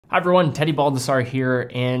Hi everyone, Teddy Baldassarre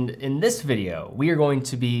here, and in this video, we are going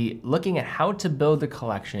to be looking at how to build a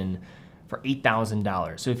collection for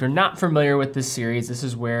 $8,000. So if you're not familiar with this series, this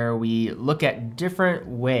is where we look at different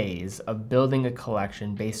ways of building a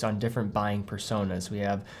collection based on different buying personas. We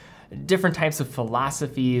have different types of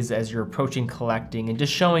philosophies as you're approaching collecting and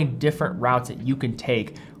just showing different routes that you can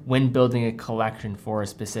take when building a collection for a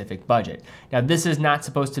specific budget. Now, this is not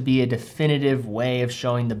supposed to be a definitive way of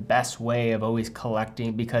showing the best way of always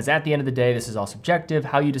collecting, because at the end of the day, this is all subjective.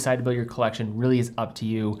 How you decide to build your collection really is up to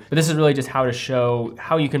you. But this is really just how to show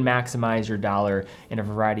how you can maximize your dollar in a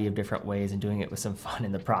variety of different ways and doing it with some fun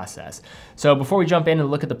in the process. So before we jump in and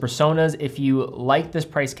look at the personas, if you like this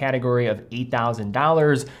price category of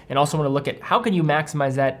 $8,000 and also want to look at how can you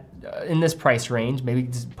maximize that in this price range, maybe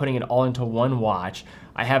just putting it all into one watch,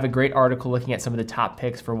 I have a great article looking at some of the top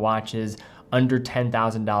picks for watches under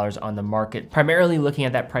 $10,000 on the market, primarily looking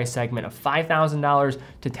at that price segment of $5,000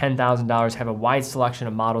 to $10,000. Have a wide selection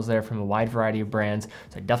of models there from a wide variety of brands.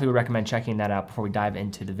 So I definitely would recommend checking that out before we dive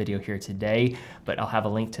into the video here today, but I'll have a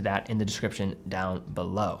link to that in the description down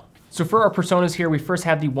below. So for our personas here, we first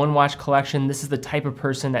have the one watch collection. This is the type of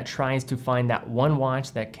person that tries to find that one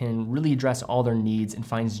watch that can really address all their needs and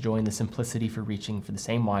finds joy in the simplicity for reaching for the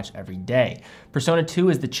same watch every day. Persona 2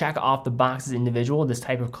 is the check off the boxes individual. This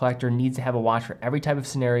type of collector needs to have a watch for every type of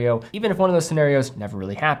scenario, even if one of those scenarios never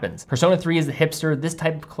really happens. Persona 3 is the hipster. This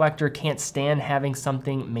type of collector can't stand having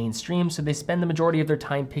something mainstream, so they spend the majority of their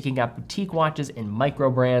time picking up boutique watches and micro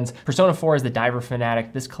brands. Persona 4 is the diver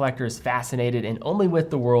fanatic. This collector is fascinated and only with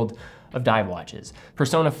the world of dive watches.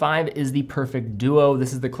 Persona 5 is the perfect duo.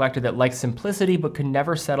 This is the collector that likes simplicity but could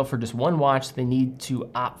never settle for just one watch. They need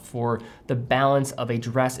to opt for the balance of a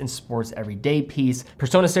dress and sports everyday piece.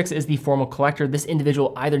 Persona 6 is the formal collector. This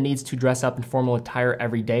individual either needs to dress up in formal attire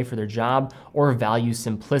every day for their job or values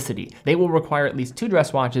simplicity. They will require at least 2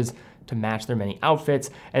 dress watches to match their many outfits.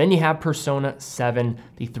 And then you have Persona 7,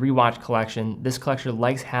 the 3-watch collection. This collector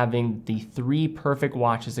likes having the 3 perfect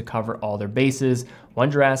watches to cover all their bases: one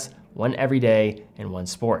dress, one everyday, and one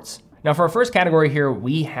sports. Now for our first category here,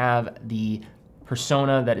 we have the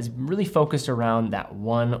persona that is really focused around that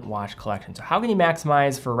one watch collection. So how can you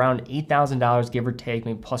maximize for around $8,000, give or take,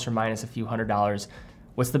 maybe plus or minus a few $100s?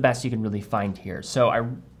 What's the best you can really find here? So I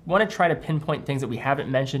want to try to pinpoint things that we haven't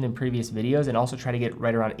mentioned in previous videos and also try to get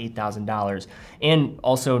right around $8,000 and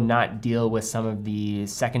also not deal with some of the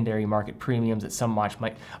secondary market premiums that some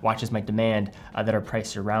watches might demand that are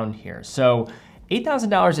priced around here. So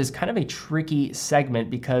 $8,000 is kind of a tricky segment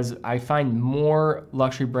because I find more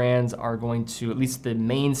luxury brands are going to, at least the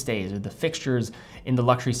mainstays or the fixtures in the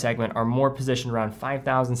luxury segment, are more positioned around $5,000,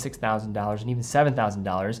 $6,000, and even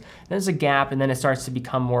 $7,000. There's a gap, and then it starts to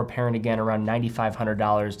become more apparent again around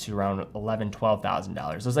 $9,500 to around $11,000,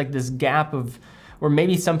 $12,000. So it's like this gap of where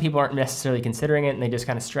maybe some people aren't necessarily considering it and they just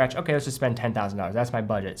kind of stretch, okay, let's just spend $10,000, that's my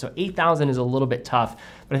budget. So $8,000 is a little bit tough,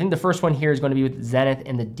 but I think the first one here is going to be with Zenith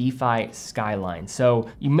and the DeFi Skyline. So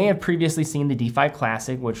you may have previously seen the DeFi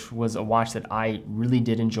Classic, which was a watch that I really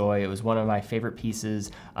did enjoy. It was one of my favorite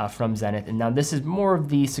pieces from Zenith. And now this is more of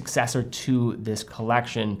the successor to this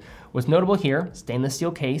collection. What's notable here, stainless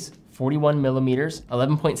steel case, 41 millimeters,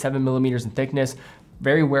 11.7 millimeters in thickness,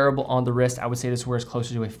 very wearable on the wrist. I would say this wears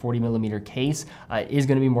closer to a 40 millimeter case. It is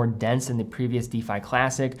gonna be more dense than the previous DeFi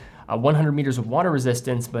Classic. 100 meters of water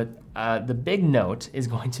resistance, but the big note is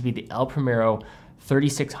going to be the El Primero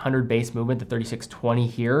 3600 base movement, the 3620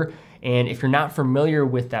 here. And if you're not familiar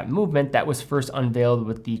with that movement, that was first unveiled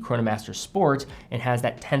with the Chronomaster Sport and has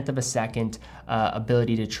that 1/10 of a second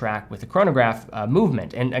ability to track with the chronograph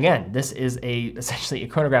movement. And again, this is essentially a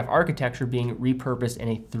chronograph architecture being repurposed in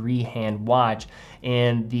a 3-hand watch.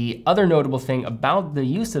 And the other notable thing about the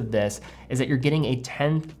use of this is that you're getting a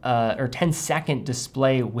 10-second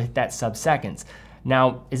display with that sub-seconds.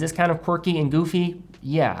 Now, is this kind of quirky and goofy?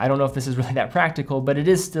 Yeah, I don't know if this is really that practical, but it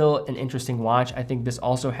is still an interesting watch. I think this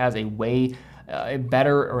also has a way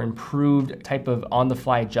better or improved type of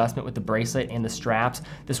on-the-fly adjustment with the bracelet and the straps.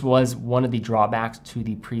 This was one of the drawbacks to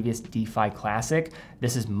the previous DeFi Classic.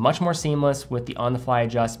 This is much more seamless with the on-the-fly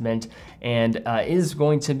adjustment and is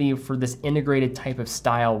going to be, for this integrated type of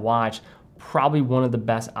style watch, probably one of the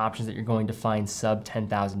best options that you're going to find sub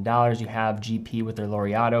 $10,000. You have GP with their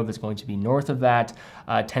Laureato that's going to be north of that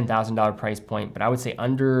 $10,000 price point, but I would say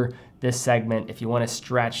under this segment, if you want to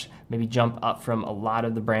stretch, maybe jump up from a lot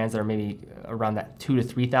of the brands that are maybe around that $2,000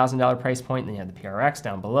 to $3,000 price point, then you have the PRX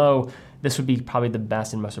down below. This would be probably the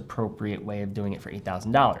best and most appropriate way of doing it for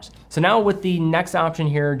 $8,000. So now with the next option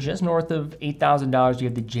here, just north of $8,000, you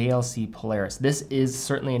have the JLC Polaris. This is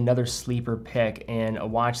certainly another sleeper pick and a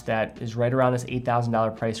watch that is right around this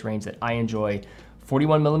 $8,000 price range that I enjoy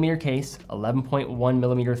 41 millimeter case, 11.1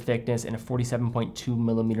 millimeter thickness, and a 47.2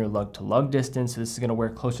 millimeter lug to lug distance. So this is gonna wear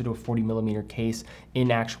closer to a 40 millimeter case in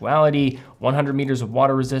actuality. 100 meters of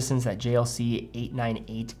water resistance, that JLC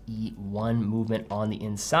 898E1 movement on the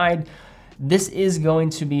inside. This is going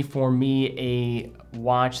to be, for me, a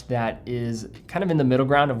watch that is kind of in the middle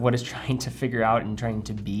ground of what it's trying to figure out and trying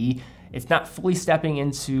to be. It's not fully stepping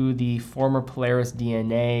into the former Polaris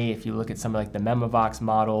DNA. If you look at some like the Memovox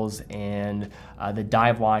models and the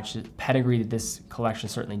dive watch pedigree that this collection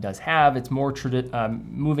certainly does have, it's more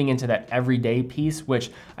moving into that everyday piece,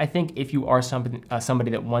 which I think if you are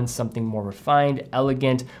somebody that wants something more refined,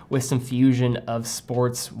 elegant, with some fusion of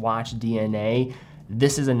sports watch DNA,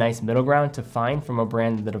 this is a nice middle ground to find from a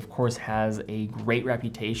brand that, of course, has a great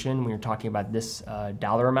reputation. When you're talking about this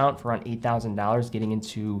dollar amount for around $8,000, getting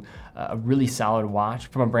into a really solid watch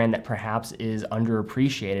from a brand that perhaps is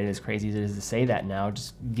underappreciated, as crazy as it is to say that now,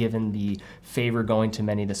 just given the favor going to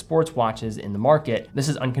many of the sports watches in the market. This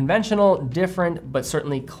is unconventional, different, but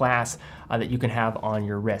certainly class that you can have on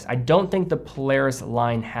your wrist. I don't think the Polaris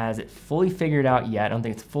line has it fully figured out yet. I don't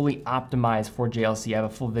think it's fully optimized for JLC. I have a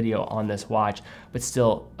full video on this watch, but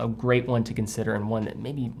still a great one to consider, and one that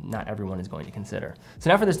maybe not everyone is going to consider. So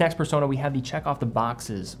now for this next persona, we have the check off the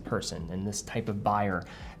boxes person and this type of buyer.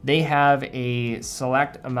 They have a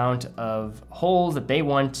select amount of holes that they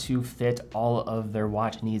want to fit all of their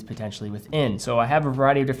watch needs potentially within. So I have a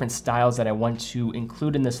variety of different styles that I want to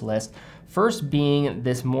include in this list. First being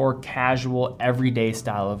this more casual, everyday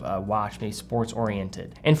style of watch, maybe sports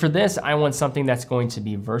oriented. And for this, I want something that's going to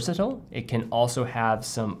be versatile. It can also have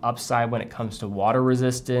some upside when it comes to water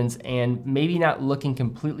resistance, and maybe not looking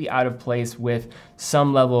completely out of place with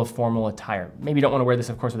some level of formal attire. Maybe you don't want to wear this,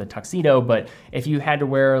 of course, with a tuxedo, but if you had to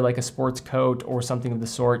wear like a sports coat or something of the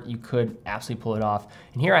sort, you could absolutely pull it off.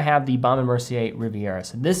 And here I have the Baume & Mercier Riviera.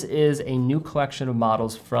 So this is a new collection of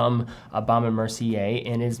models from Baume & Mercier,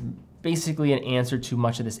 and is basically an answer to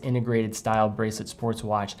much of this integrated style bracelet sports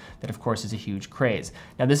watch that, of course, is a huge craze.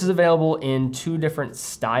 Now, this is available in two different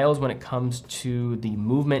styles when it comes to the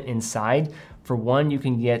movement inside. For one, you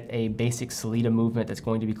can get a basic Sellita movement that's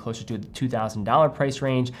going to be closer to the $2,000 price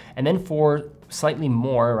range. And then for slightly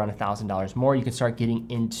more, around $1,000 more, you can start getting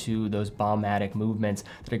into those Balmatic movements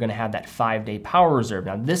that are going to have that 5-day power reserve.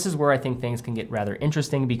 Now, this is where I think things can get rather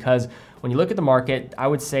interesting, because when you look at the market, I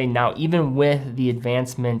would say now, even with the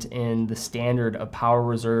advancement in the standard of power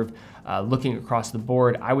reserve, looking across the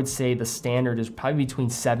board, I would say the standard is probably between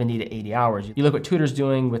 70 to 80 hours. You look what Tudor's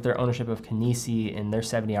doing with their ownership of Canisi and their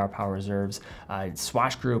 70-hour power reserves,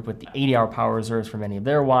 Swatch Group with the 80-hour power reserves for many of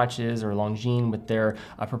their watches, or Longines with their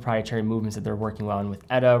proprietary movements that they're working on with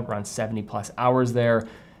ETA, around 70 plus hours there.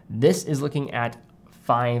 This is looking at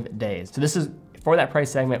 5 days. So this is, for that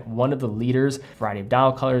price segment, one of the leaders, variety of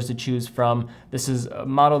dial colors to choose from. This is a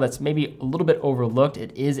model that's maybe a little bit overlooked.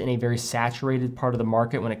 It is in a very saturated part of the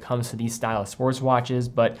market when it comes to these style of sports watches,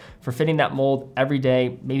 but for fitting that mold every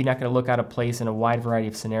day, maybe not gonna look out of place in a wide variety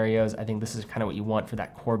of scenarios. I think this is kind of what you want for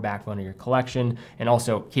that core backbone of your collection. And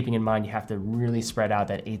also keeping in mind, you have to really spread out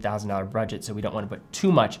that $8,000 budget, so we don't want to put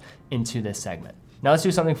too much into this segment. Now let's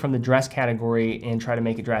do something from the dress category and try to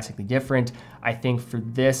make it drastically different. I think for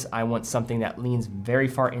this, I want something that leans very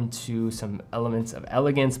far into some elements of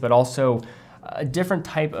elegance, but also a different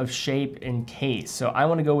type of shape and case. So I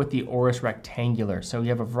want to go with the Oris Rectangular. So you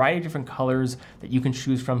have a variety of different colors that you can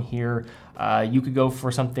choose from here. You could go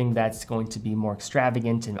for something that's going to be more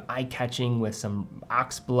extravagant and eye-catching with some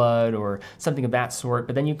oxblood or something of that sort,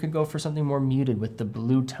 but then you could go for something more muted with the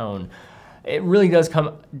blue tone. It really does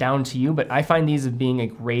come down to you, but I find these as being a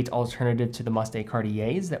great alternative to the Must-A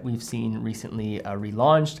Cartiers that we've seen recently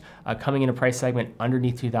relaunched, coming in a price segment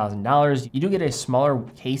underneath $2,000. You do get a smaller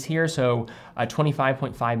case here, so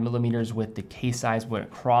 25.5 millimeters with the case size went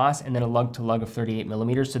across, and then a lug-to-lug of 38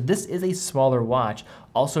 millimeters. So this is a smaller watch,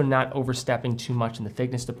 also not overstepping too much in the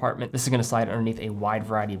thickness department. This is gonna slide underneath a wide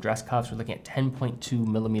variety of dress cuffs. We're looking at 10.2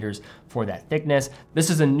 millimeters for that thickness. This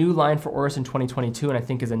is a new line for Oris in 2022, and I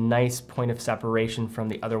think is a nice point of separation from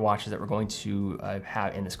the other watches that we're going to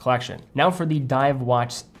have in this collection. Now for the dive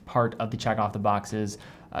watch part of the check off the boxes,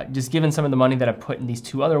 just given some of the money that I put in these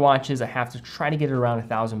two other watches, I have to try to get it around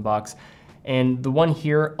 $1,000. And the one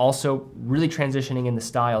here also really transitioning in the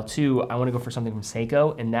style too. I want to go for something from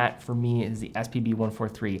Seiko, and that for me is the SPB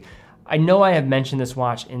 143. I know I have mentioned this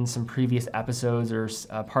watch in some previous episodes or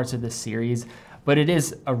parts of this series, but it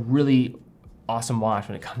is a really awesome watch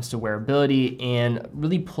when it comes to wearability and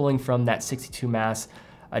really pulling from that 62 mass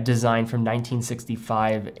design from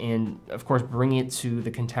 1965, and of course bringing it to the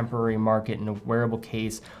contemporary market in a wearable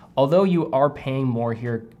case. Although you are paying more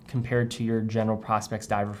here compared to your general Prospex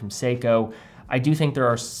diver from Seiko, I do think there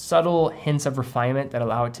are subtle hints of refinement that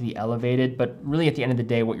allow it to be elevated, but really at the end of the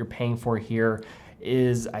day, what you're paying for here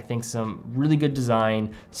is, I think, some really good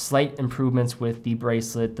design, slight improvements with the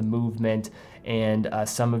bracelet, the movement, and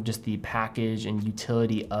some of just the package and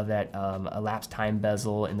utility of that elapsed time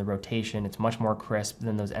bezel and the rotation. It's much more crisp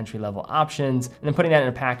than those entry-level options. And then putting that in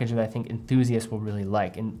a package that I think enthusiasts will really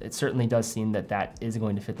like. And it certainly does seem that that is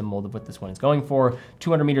going to fit the mold of what this one is going for.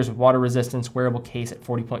 200 meters of water resistance, wearable case at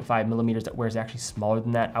 40.5 millimeters that wears actually smaller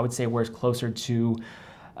than that. I would say it wears closer to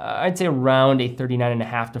I'd say around a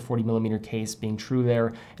 39.5 to 40 millimeter case being true there,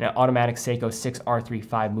 and an automatic Seiko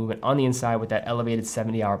 6R35 movement on the inside with that elevated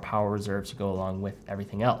 70-hour power reserve to go along with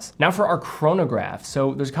everything else. Now for our chronograph.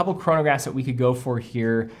 So there's a couple chronographs that we could go for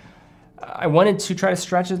here. I wanted to try to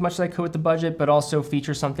stretch as much as I could with the budget, but also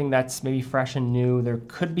feature something that's maybe fresh and new. There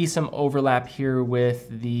could be some overlap here with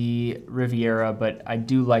the Riviera, but I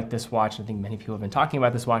do like this watch. I think many people have been talking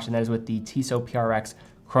about this watch, and that is with the Tissot PRX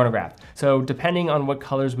chronograph. So depending on what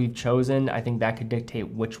colors we've chosen, I think that could dictate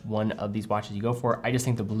which one of these watches you go for. I just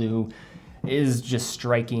think the blue is just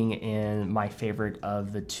striking and my favorite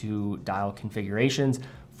of the two dial configurations.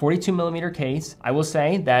 42 millimeter case. I will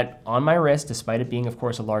say that on my wrist, despite it being of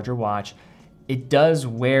course a larger watch, it does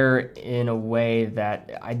wear in a way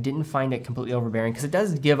that I didn't find it completely overbearing, because it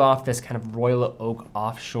does give off this kind of Royal Oak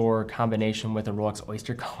offshore combination with the Rolex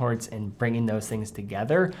Oyster cards and bringing those things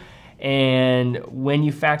together. And when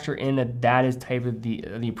you factor in that that is type of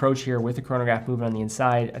the approach here with the chronograph movement on the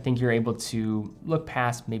inside, I think you're able to look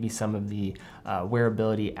past maybe some of the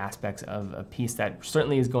wearability aspects of a piece that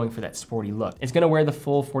certainly is going for that sporty look. It's gonna wear the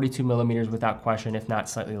full 42 millimeters without question, if not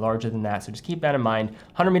slightly larger than that. So just keep that in mind.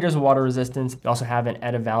 100 meters of water resistance. You also have an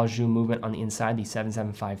Etta Valjoux movement on the inside, the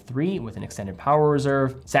 7753 with an extended power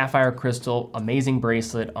reserve. Sapphire crystal, amazing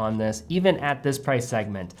bracelet on this. Even at this price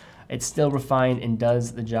segment, it's still refined and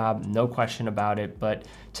does the job, no question about it. But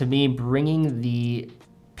to me, bringing the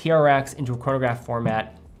PRX into a chronograph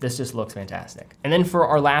format, this just looks fantastic. And then for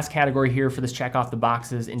our last category here for this check off the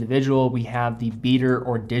boxes individual, we have the beater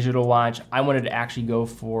or digital watch. I wanted to actually go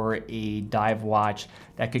for a dive watch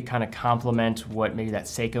that could kind of complement what maybe that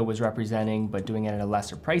Seiko was representing, but doing it at a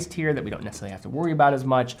lesser price tier that we don't necessarily have to worry about as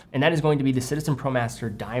much. And that is going to be the Citizen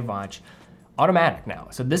ProMaster dive watch. Automatic now.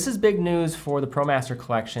 So this is big news for the ProMaster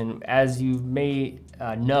collection. As you may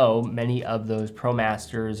know, many of those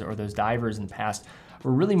ProMasters or those divers in the past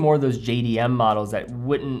were really more those JDM models that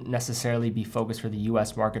wouldn't necessarily be focused for the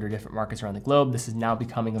US market or different markets around the globe. This is now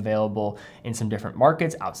becoming available in some different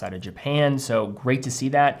markets outside of Japan. So great to see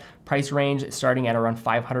that. Price range starting at around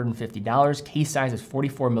 $550. Case size is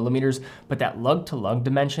 44 millimeters, but that lug to lug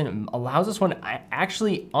dimension allows this one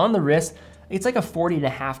actually on the wrist. It's like a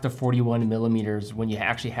 40.5 to 41 millimeters when you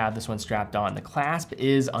actually have this one strapped on. The clasp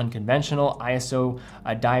is unconventional, ISO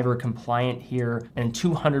diver compliant here, and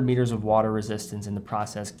 200 meters of water resistance in the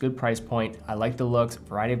process. Good price point. I like the looks,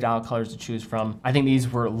 variety of dial colors to choose from. I think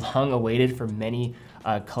these were long awaited for many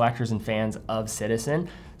collectors and fans of Citizen.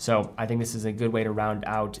 So I think this is a good way to round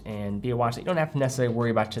out and be a watch that you don't have to necessarily worry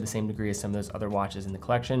about to the same degree as some of those other watches in the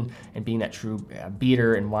collection, and being that true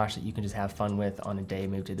beater and watch that you can just have fun with on a day,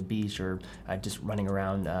 maybe to the beach or just running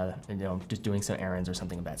around, just doing some errands or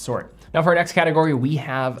something of that sort. Now for our next category, we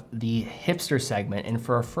have the hipster segment. And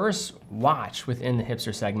for our first watch within the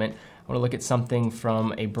hipster segment, I want to look at something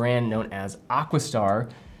from a brand known as Aquastar.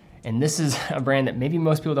 And this is a brand that maybe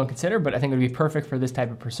most people don't consider, but I think it would be perfect for this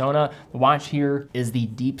type of persona. The watch here is the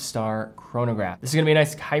Deep Star chronograph. This is gonna be a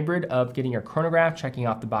nice hybrid of getting your chronograph, checking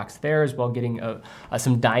off the box there, as well getting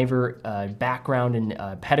some diver background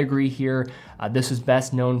and pedigree here. This was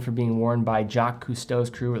best known for being worn by Jacques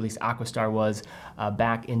Cousteau's crew, or at least Aquastar was,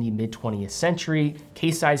 back in the mid 20th century.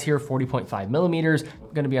 Case size here, 40.5 millimeters.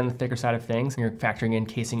 Gonna be on the thicker side of things. You're factoring in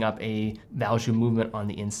casing up a Valjoux movement on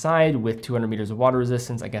the inside with 200 meters of water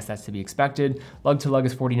resistance. I guess that's to be expected. Lug to lug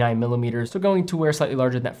is 49 millimeters. So going to wear slightly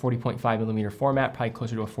larger than that 40.5 millimeter format, probably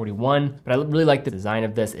closer to a 41. But I really like the design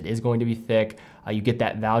of this. It is going to be thick. You get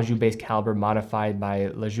that Valjoux base caliber modified by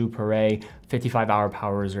La Joux Perret, 55-hour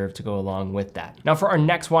power reserve to go along with that. Now for our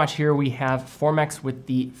next watch here, we have Formex with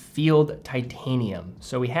the Field Titanium.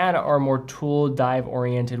 So we had our more tool dive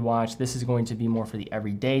oriented watch. This is going to be more for the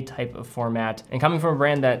everyday type of format, and coming from a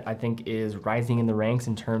brand that I think is rising in the ranks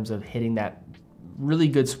in terms of hitting that really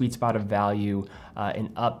good sweet spot of value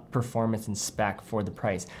and up performance and spec for the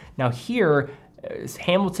price. Now here,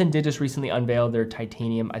 Hamilton did just recently unveil their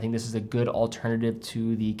titanium. I think this is a good alternative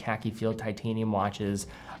to the khaki field titanium watches,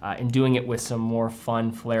 and doing it with some more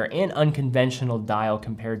fun flair and unconventional dial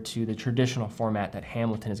compared to the traditional format that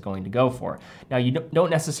Hamilton is going to go for. Now, you don't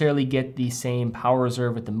necessarily get the same power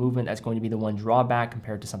reserve with the movement. That's going to be the one drawback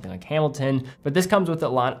compared to something like Hamilton, but this comes with a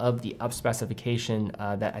lot of the up specification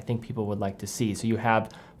that I think people would like to see. So you have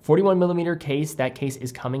 41mm case. That case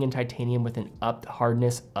is coming in titanium with an upped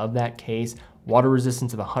hardness of that case. Water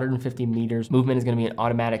resistance of 150 meters. Movement is going to be an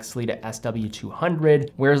automatic Sleeta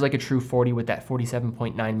SW200. Wears like a true 40 with that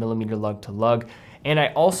 47.9mm lug to lug. And I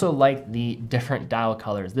also like the different dial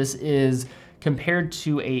colors. This is compared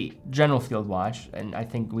to a general field watch, and I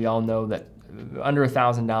think we all know that under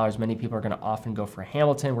 $1,000, many people are going to often go for a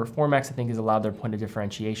Hamilton, where Formex, I think, has allowed their point of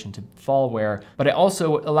differentiation to fall wear, but it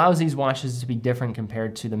also allows these watches to be different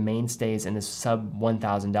compared to the mainstays in this sub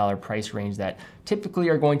 $1,000 price range that typically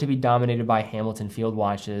are going to be dominated by Hamilton field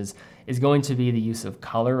watches, is going to be the use of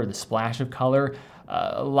color or the splash of color.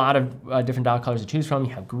 A lot of different dial colors to choose from.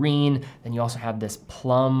 You have green, then you also have this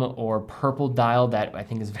plum or purple dial that I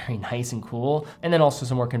think is very nice and cool. And then also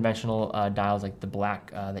some more conventional dials like the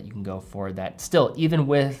black that you can go for, that still, even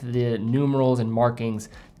with the numerals and markings,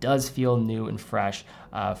 does feel new and fresh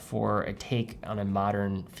for a take on a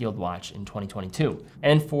modern field watch in 2022.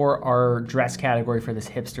 And for our dress category for this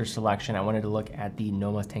hipster selection, I wanted to look at the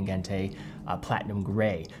Nomos Tangente Platinum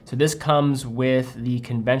Gray. So this comes with the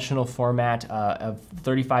conventional format of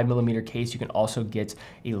 35mm case. You can also get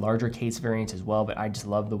a larger case variant as well, but I just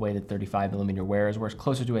love the way that 35mm wears, where it's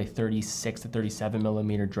closer to a 36 to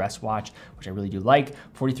 37mm dress watch, which I really do like.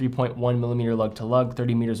 43.1mm lug to lug,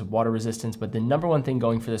 30 meters of water resistance. But the number one thing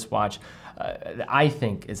going for this watch that I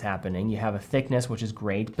think is happening, you have a thickness, which is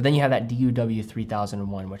great, but then you have that DUW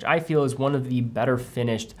 3001, which I feel is one of the better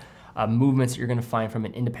finished movements that you're going to find from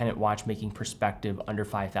an independent watchmaking perspective under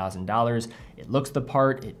 $5,000. It looks the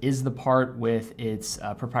part, it is the part with its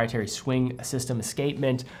proprietary swing system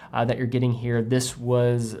escapement that you're getting here. This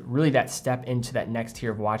was really that step into that next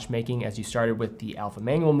tier of watchmaking. As you started with the alpha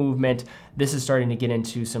manual movement, this is starting to get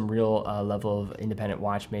into some real level of independent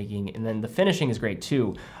watchmaking. And then the finishing is great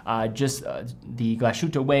too. The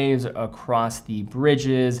Glashütte waves across the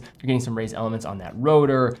bridges, you're getting some raised elements on that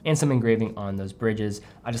rotor and some engraving on those bridges.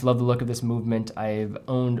 I just love the look of this movement. I've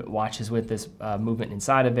owned watches with this movement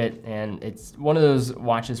inside of it, and it's one of those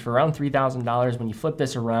watches for around $3,000. When you flip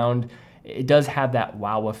this around, it does have that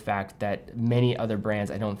wow effect that many other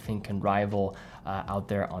brands I don't think can rival out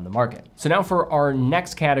there on the market. So now for our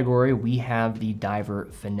next category, we have the Diver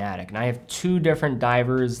Fanatic. And I have two different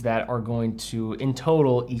divers that are going to, in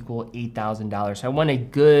total, equal $8,000. So I want a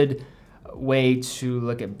good way to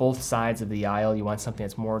look at both sides of the aisle. You want something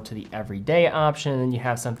that's more to the everyday option, and you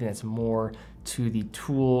have something that's more to the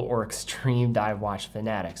tool or extreme dive watch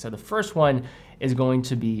fanatic. So the first one is going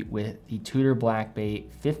to be with the Tudor Black Bay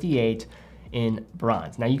 58 in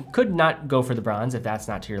bronze. Now you could not go for the bronze if that's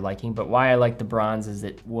not to your liking, but why I like the bronze is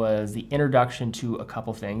it was the introduction to a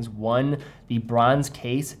couple things. One, the bronze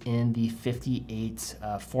case in the 58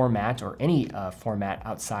 format, or any format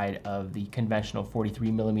outside of the conventional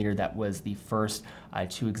 43mm that was the first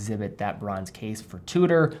to exhibit that bronze case for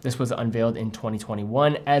Tudor. This was unveiled in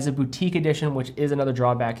 2021 as a boutique edition, which is another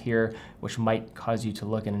drawback here, which might cause you to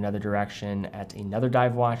look in another direction at another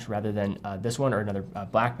dive watch rather than this one, or another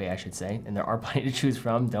Black Bay, I should say. And there are plenty to choose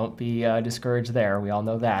from. Don't be discouraged there. We all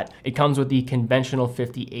know that. It comes with the conventional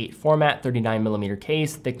 58 format, 39mm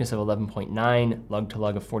case, thickness of 11.9, lug to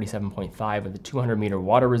lug of 47.5 with a 200-meter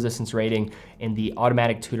water resistance rating, and the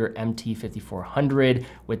automatic Tudor MT5400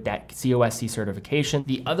 with that COSC certification.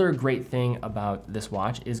 The other great thing about this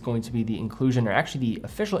watch is going to be the inclusion, or actually the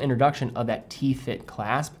official introduction, of that T-Fit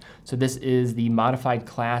clasp. So this is the modified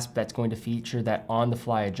clasp that's going to feature that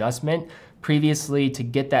on-the-fly adjustment. Previously, to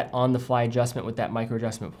get that on-the-fly adjustment with that micro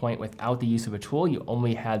adjustment point without the use of a tool, you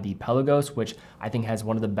only had the Pelagos, which I think has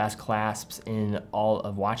one of the best clasps in all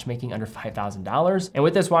of watchmaking under $5,000. And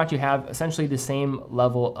with this watch, you have essentially the same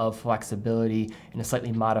level of flexibility in a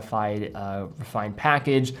slightly modified, refined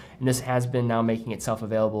package. And this has been now making itself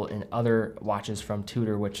available in other watches from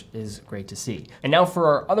Tudor, which is great to see. And now for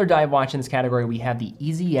our other dive watch in this category, we have the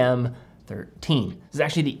EZM 13. This is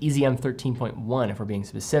actually the EZM 13.1 if we're being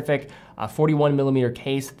specific. 41mm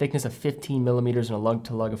case, thickness of 15mm, and a lug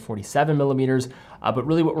to lug of 47mm. But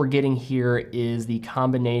really what we're getting here is the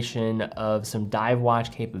combination of some dive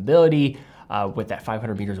watch capability with that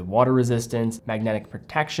 500 meters of water resistance, magnetic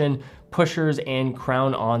protection, pushers and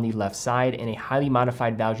crown on the left side, and a highly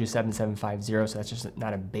modified Value 7750, so that's just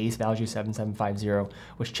not a base Value 7750,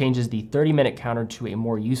 which changes the 30-minute counter to a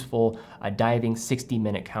more useful diving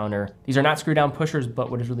 60-minute counter. These are not screw down pushers,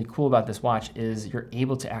 but what is really cool about this watch is you're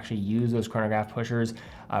able to actually use those chronograph pushers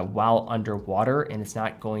while underwater, and it's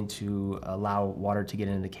not going to allow water to get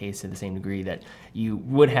into the case to the same degree that you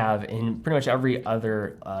would have in pretty much every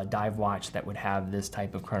other dive watch that would have this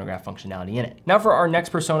type of chronograph functionality in it. Now for our next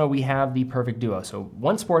persona, we have the perfect duo. So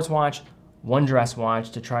one sports watch, one dress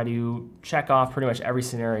watch to try to check off pretty much every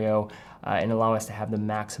scenario and allow us to have the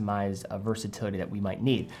maximized versatility that we might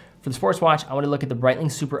need. For the sports watch, I want to look at the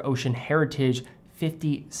Breitling Super Ocean Heritage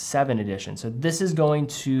 57 edition. So this is going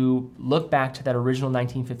to look back to that original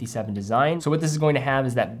 1957 design. So what this is going to have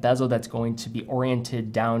is that bezel that's going to be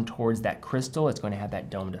oriented down towards that crystal. It's going to have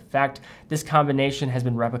that domed effect. This combination has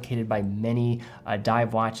been replicated by many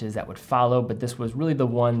dive watches that would follow, but this was really the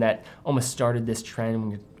one that almost started this trend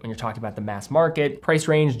when you're talking about the mass market. Price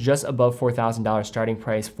range just above $4,000 starting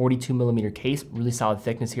price, 42 millimeter case, really solid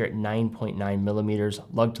thickness here at 9.9 millimeters,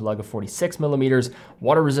 lug to lug of 46 millimeters,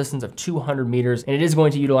 water resistance of 200 meters, and it is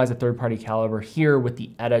going to utilize a third-party caliber here with the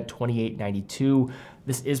ETA 2892.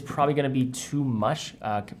 This is probably gonna be too much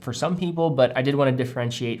for some people, but I did wanna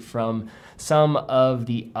differentiate from some of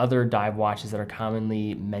the other dive watches that are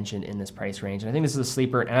commonly mentioned in this price range. And I think this is a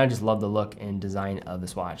sleeper, and I just love the look and design of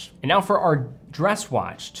this watch. And now for our dress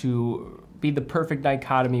watch, to be the perfect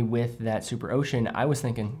dichotomy with that Super Ocean, I was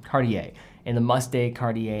thinking Cartier and the Must-Day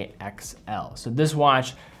Cartier XL. So this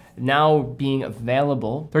watch, now being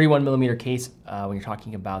available, 31 millimeter case when you're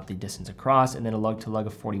talking about the distance across, and then a lug to lug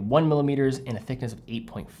of 41 millimeters and a thickness of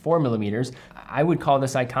 8.4 millimeters. I would call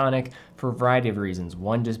this iconic for a variety of reasons.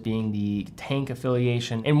 One just being the tank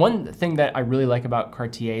affiliation. And one thing that I really like about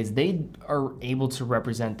Cartier is they are able to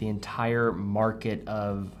represent the entire market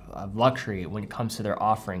of luxury when it comes to their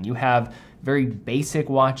offering. You have very basic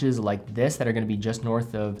watches like this that are going to be just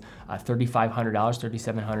north of $3,500,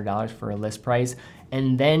 $3,700 for a list price.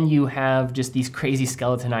 And then you have just these crazy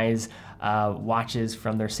skeletonized watches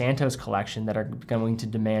from their Santos collection that are going to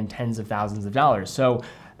demand tens of thousands of dollars. So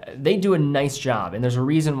they do a nice job. And there's a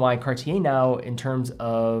reason why Cartier now, in terms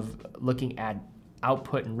of looking at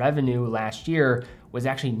output and revenue last year, was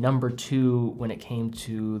actually #2 when it came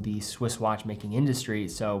to the Swiss watchmaking industry.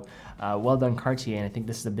 So well done Cartier, and I think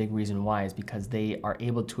this is a big reason why, is because they are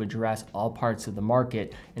able to address all parts of the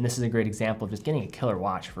market, and this is a great example of just getting a killer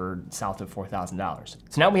watch for south of $4,000.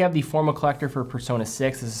 So now we have the formal collector for Persona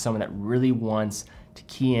 6. This is someone that really wants to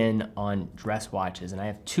key in on dress watches, and I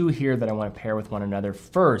have two here that I want to pair with one another.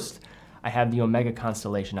 First, I have the Omega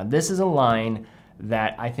Constellation. Now this is a line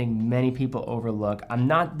that I think many people overlook. I'm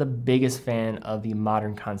not the biggest fan of the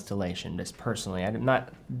modern Constellation, just personally. I'm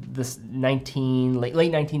not this late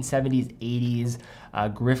 1970s, 80s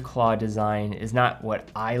griff claw design is not what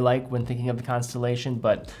I like when thinking of the Constellation,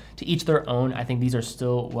 but to each their own. I think these are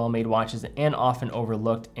still well-made watches and often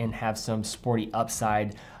overlooked and have some sporty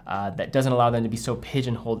upside that doesn't allow them to be so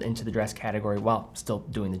pigeonholed into the dress category while still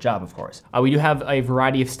doing the job, of course. We do have a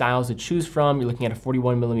variety of styles to choose from. You're looking at a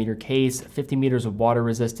 41 millimeter case, 50 meters of water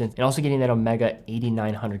resistance, and also getting that Omega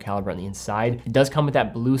 8900 caliber on the inside. It does come with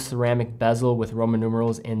that blue ceramic bezel with Roman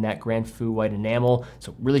numerals in that Grand Fu white enamel,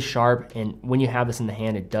 so really sharp, and when you have this in the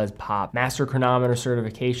hand, it does pop. Master chronometer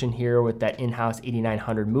certification here with that in-house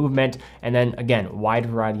 8900 movement, and then again, wide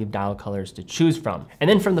variety of dial colors to choose from. And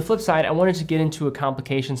then from the flip side, I wanted to get into a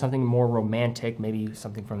complication, something more romantic, maybe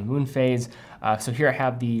something from the moon phase. So here I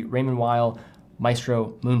have the Raymond Weil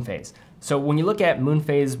Maestro moon phase. So when you look at moon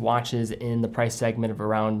phase watches in the price segment of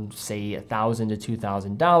around, say, $1,000 to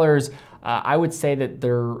 $2,000, I would say that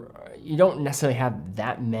you don't necessarily have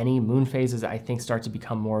that many moon phases. I think start to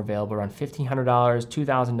become more available around $1,500,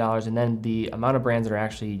 $2,000, and then the amount of brands that are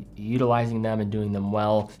actually utilizing them and doing them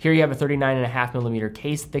well. Here you have a 39.5 millimeter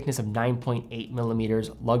case, thickness of 9.8 millimeters,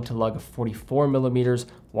 lug to lug of 44 millimeters,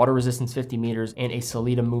 water resistance 50 meters, and a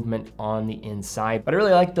Solita movement on the inside. But I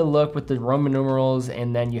really like the look with the Roman numerals,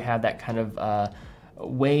 and then you have that kind of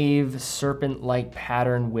wave serpent-like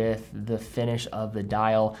pattern with the finish of the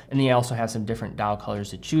dial. And then you also have some different dial colors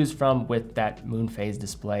to choose from with that moon phase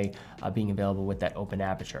display being available with that open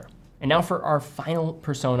aperture. And now for our final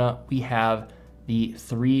persona, we have the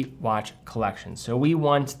 3-watch collection. So we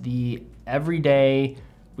want the everyday,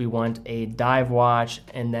 we want a dive watch,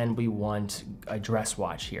 and then we want a dress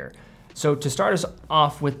watch here. So to start us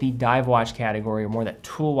off with the dive watch category, or more that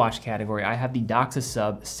tool watch category, I have the Doxa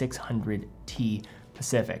Sub 600T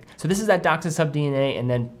Pacific. So this is that Doxa Sub DNA, and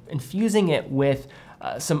then infusing it with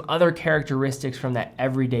some other characteristics from that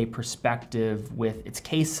everyday perspective with its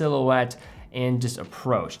case silhouette and just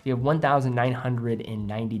approach. You have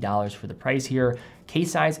 $1,990 for the price here.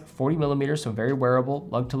 Case size 40 millimeters, so very wearable.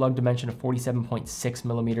 Lug to lug dimension of 47.6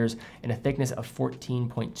 millimeters and a thickness of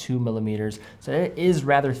 14.2 millimeters. So it is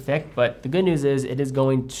rather thick, but the good news is it is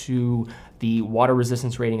going to the water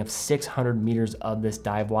resistance rating of 600 meters of this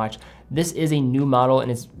dive watch. This is a new model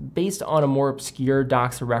and it's based on a more obscure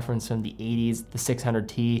Doxa reference from the 80s, the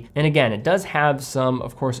 600T. And again, it does have some,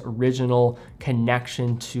 of course, original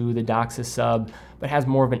connection to the Doxa sub, but has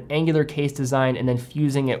more of an angular case design and then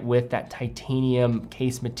fusing it with that titanium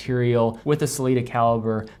case material with a Salida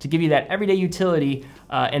caliber to give you that everyday utility.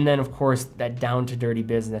 And then of course, that down to dirty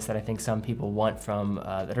business that I think some people want from,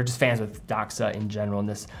 that are just fans with Doxa in general in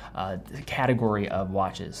this category of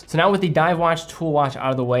watches. So now with the dive watch, tool watch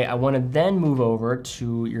out of the way, I wanna then move over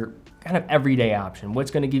to your kind of everyday option.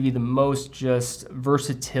 What's gonna give you the most just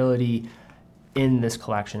versatility in this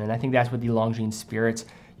collection. And I think that's with the Longines Spirits.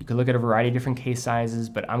 You could look at a variety of different case sizes,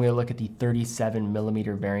 but I'm gonna look at the 37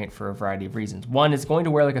 millimeter variant for a variety of reasons. One, it's going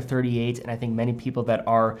to wear like a 38, and I think many people that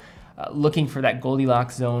are looking for that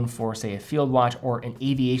Goldilocks zone for, say, a field watch or an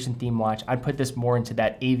aviation theme watch, I'd put this more into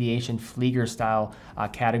that aviation Flieger style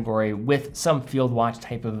category with some field watch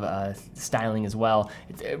type of styling as well.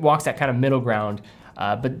 It walks that kind of middle ground,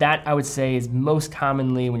 but that I would say is most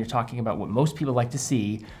commonly when you're talking about what most people like to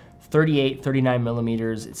see. 38, 39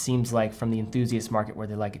 millimeters, it seems like from the enthusiast market where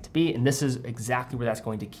they like it to be, and this is exactly where that's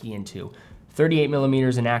going to key into. 38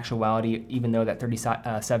 millimeters in actuality, even though that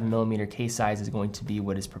 37 millimeter case size is going to be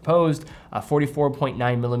what is proposed.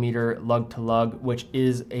 44.9 millimeter lug to lug, which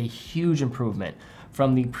is a huge improvement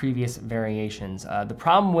from the previous variations. The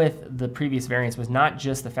problem with the previous variants was not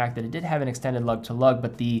just the fact that it did have an extended lug to lug,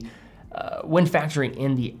 but the when factoring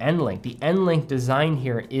in the end link. The end link design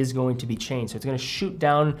here is going to be changed. So it's going to shoot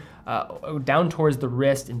down towards the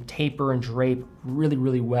wrist and taper and drape really,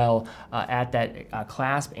 really well at that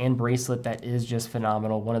clasp and bracelet that is just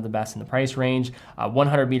phenomenal. One of the best in the price range.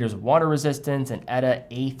 100 meters of water resistance, and ETA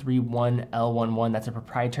A31L11. That's a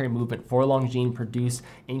proprietary movement for Longines produced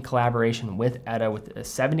in collaboration with ETA with a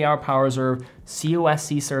 70-hour power reserve,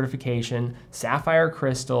 COSC certification, sapphire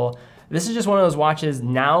crystal. This is just one of those watches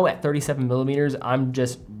now at 37 millimeters I'm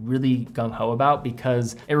just really gung-ho about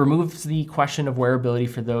because it removes the question of wearability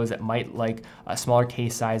for those that might like smaller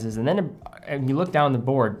case sizes. And then if you look down the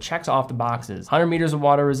board, checks off the boxes. 100 meters of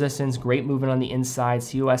water resistance, great movement on the inside,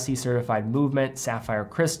 COSC certified movement, sapphire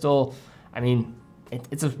crystal. I mean,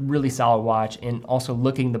 it's a really solid watch, and also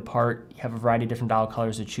looking the part, you have a variety of different dial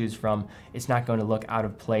colors to choose from. It's not going to look out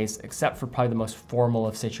of place, except for probably the most formal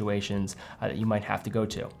of situations that you might have to go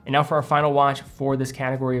to. And now for our final watch for this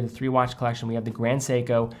category of the 3-watch collection, we have the Grand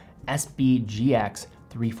Seiko SBGX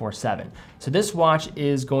 347. So this watch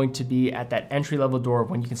is going to be at that entry-level door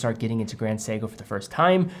when you can start getting into Grand Seiko for the first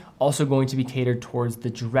time. Also going to be catered towards the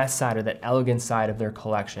dress side or that elegant side of their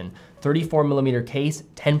collection. 34 millimeter case,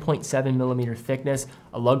 10.7 millimeter thickness,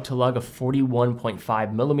 a lug to lug of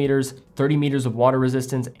 41.5 millimeters, 30 meters of water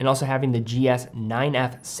resistance, and also having the GS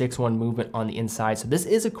 9F61 movement on the inside. So this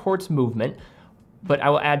is a quartz movement, but I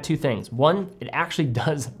will add two things. One, it actually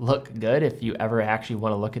does look good if you ever actually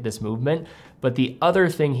want to look at this movement. But the other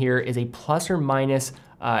thing here is a plus or minus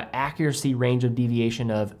accuracy range of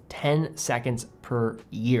deviation of 10 seconds per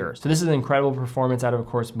year. So this is an incredible performance out of a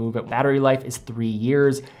quartz movement. Battery life is 3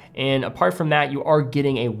 years. And apart from that, you are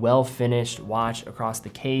getting a well-finished watch across the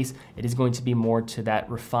case. It is going to be more to that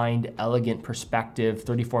refined, elegant perspective,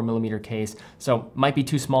 34 millimeter case. So might be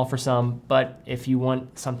too small for some, but if you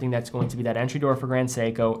want something that's going to be that entry door for Grand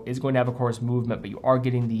Seiko, is going to have a quartz movement, but you are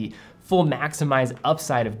getting the full maximized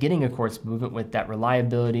upside of getting a quartz movement with that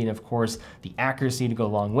reliability and of course the accuracy to go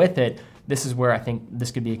along with it. This is where I think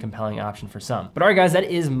this could be a compelling option for some. But all right guys, that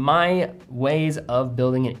is my ways of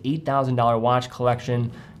building an $8,000 watch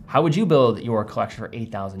collection. How would you build your collection for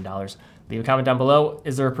 $8,000? Leave a comment down below.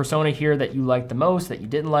 Is there a persona here that you liked the most, that you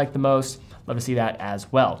didn't like the most? Love to see that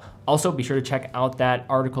as well. Also, be sure to check out that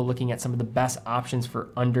article looking at some of the best options for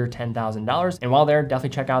under $10,000. And while there,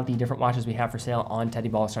 definitely check out the different watches we have for sale on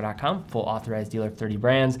TeddyBaldassarre.com. Full authorized dealer of 30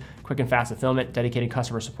 brands, quick and fast fulfillment, dedicated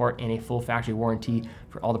customer support, and a full factory warranty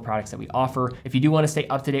for all the products that we offer. If you do want to stay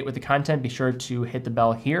up to date with the content, be sure to hit the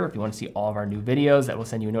bell here if you want to see all of our new videos. That will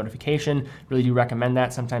send you a notification. Really do recommend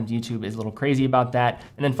that. Sometimes YouTube is a little crazy about that.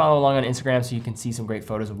 And then follow along on Instagram so you can see some great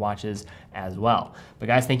photos of watches as well. But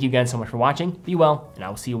guys, thank you again so much for watching. Be well, and I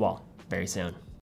will see you all very soon.